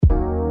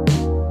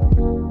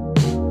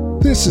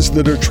This is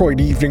the Detroit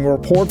Evening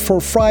Report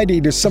for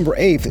Friday, December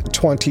 8th,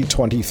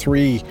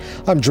 2023.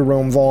 I'm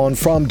Jerome Vaughn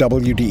from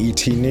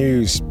WDET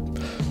News.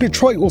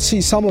 Detroit will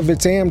see some of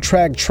its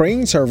Amtrak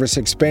train service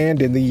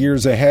expand in the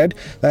years ahead.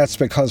 That's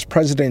because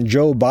President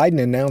Joe Biden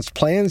announced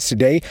plans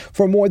today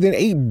for more than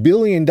 $8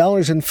 billion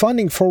in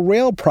funding for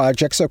rail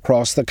projects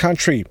across the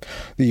country.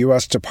 The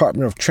U.S.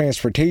 Department of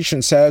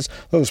Transportation says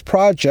those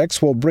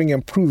projects will bring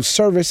improved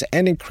service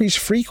and increased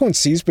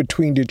frequencies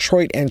between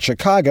Detroit and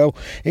Chicago,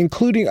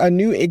 including a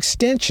new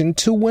extension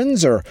to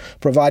Windsor,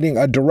 providing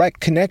a direct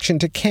connection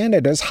to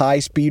Canada's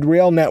high-speed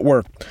rail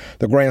network.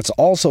 The grants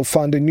also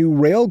fund a new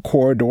rail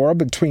corridor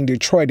between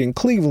Detroit and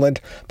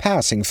Cleveland,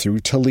 passing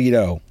through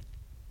Toledo.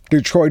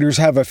 Detroiters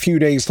have a few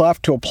days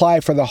left to apply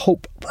for the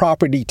HOPE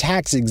property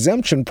tax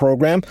exemption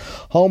program.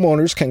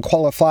 Homeowners can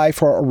qualify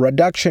for a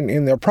reduction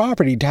in their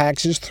property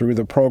taxes through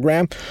the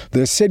program.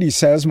 The city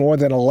says more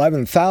than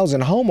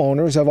 11,000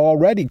 homeowners have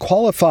already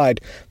qualified.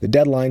 The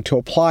deadline to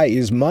apply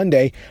is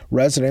Monday.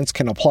 Residents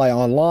can apply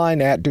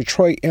online at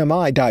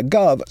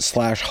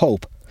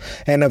detroitmi.gov/hope.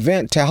 An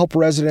event to help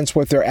residents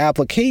with their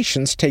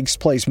applications takes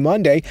place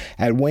Monday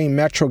at Wayne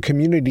Metro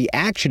Community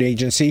Action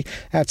Agency.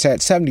 That's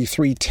at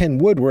 7310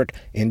 Woodward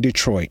in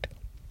Detroit.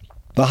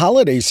 The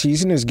holiday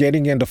season is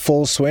getting into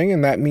full swing,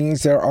 and that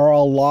means there are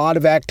a lot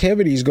of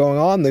activities going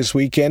on this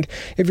weekend.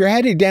 If you're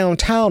headed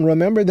downtown,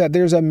 remember that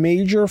there's a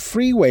major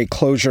freeway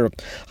closure.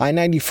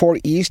 I-94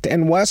 east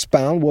and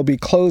westbound will be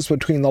closed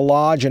between the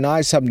Lodge and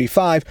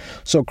I-75,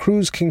 so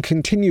crews can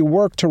continue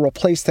work to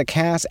replace the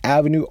Cass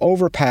Avenue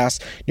overpass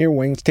near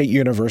Wayne State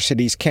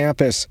University's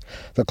campus.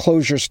 The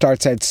closure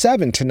starts at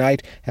 7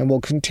 tonight and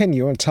will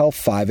continue until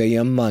 5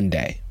 a.m.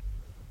 Monday.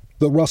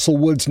 The Russell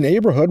Woods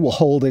neighborhood will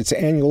hold its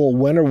annual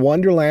Winter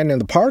Wonderland in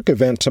the Park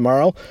event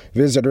tomorrow.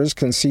 Visitors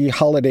can see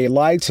holiday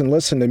lights and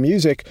listen to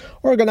music.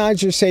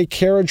 Organizers say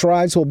carriage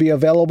rides will be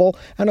available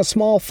and a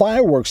small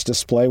fireworks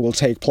display will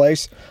take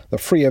place. The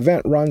free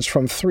event runs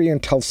from 3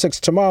 until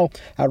 6 tomorrow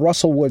at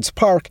Russell Woods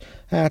Park.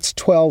 That's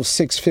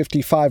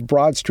 12655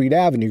 Broad Street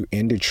Avenue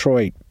in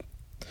Detroit.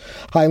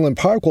 Highland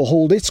Park will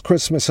hold its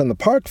Christmas in the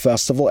Park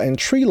Festival and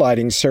tree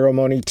lighting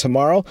ceremony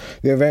tomorrow.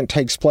 The event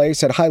takes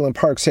place at Highland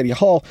Park City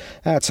Hall.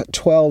 That's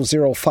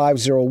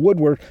 12050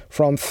 Woodward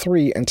from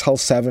 3 until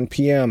 7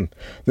 p.m.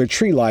 The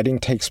tree lighting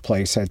takes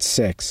place at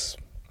 6.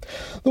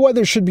 The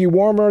weather should be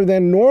warmer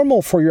than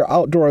normal for your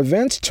outdoor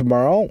events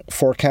tomorrow.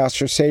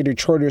 Forecasters say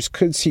Detroiters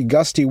could see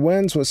gusty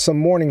winds with some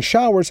morning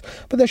showers,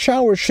 but the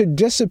showers should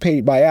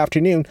dissipate by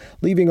afternoon,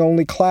 leaving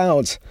only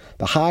clouds.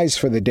 The highs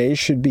for the day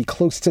should be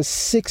close to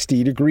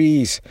 60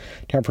 degrees.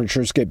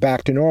 Temperatures get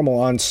back to normal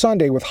on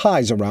Sunday with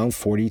highs around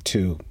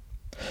 42.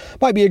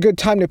 Might be a good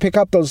time to pick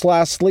up those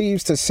last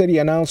leaves. The city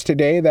announced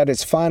today that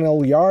its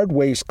final yard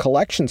waste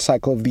collection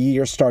cycle of the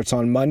year starts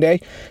on Monday.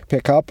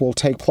 Pickup will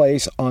take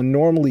place on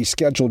normally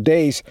scheduled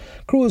days.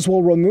 Crews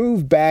will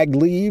remove bagged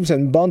leaves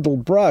and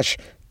bundled brush.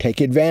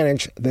 Take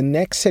advantage. The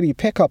next city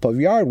pickup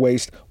of yard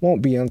waste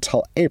won't be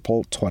until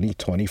April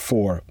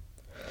 2024.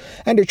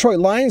 And Detroit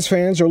Lions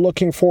fans are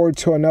looking forward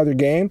to another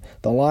game.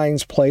 The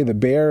Lions play the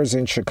Bears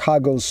in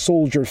Chicago's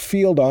Soldier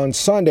Field on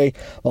Sunday.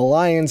 The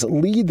Lions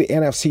lead the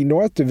NFC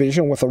North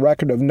Division with a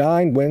record of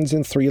 9 wins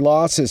and 3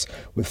 losses,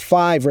 with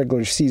 5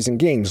 regular season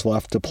games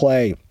left to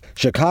play.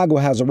 Chicago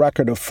has a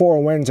record of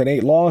 4 wins and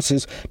 8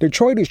 losses.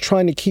 Detroit is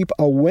trying to keep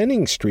a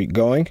winning streak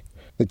going.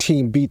 The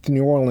team beat the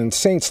New Orleans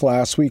Saints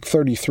last week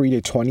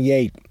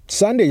 33-28.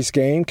 Sunday's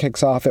game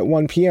kicks off at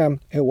 1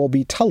 p.m. It will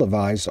be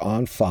televised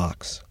on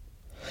Fox.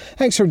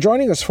 Thanks for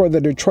joining us for the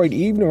Detroit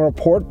Evening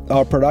Report,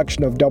 a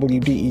production of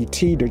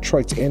WDET,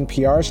 Detroit's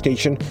NPR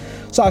station.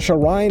 Sasha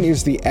Ryan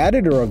is the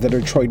editor of the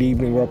Detroit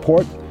Evening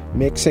Report,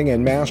 mixing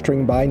and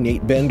mastering by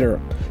Nate Bender.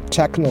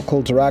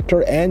 Technical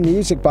director and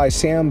music by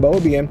Sam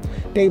Bobian.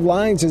 Dave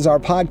Lyons is our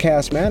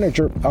podcast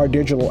manager. Our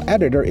digital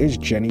editor is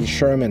Jenny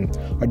Sherman.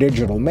 Our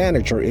digital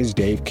manager is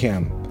Dave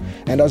Kim.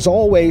 And as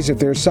always, if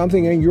there's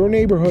something in your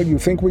neighborhood you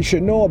think we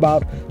should know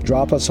about,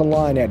 drop us a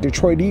line at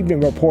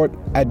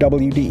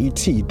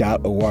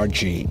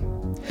DetroitEveningReport@WDET.org.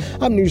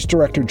 I'm News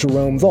Director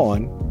Jerome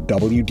Vaughn,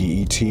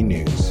 WDET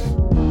News.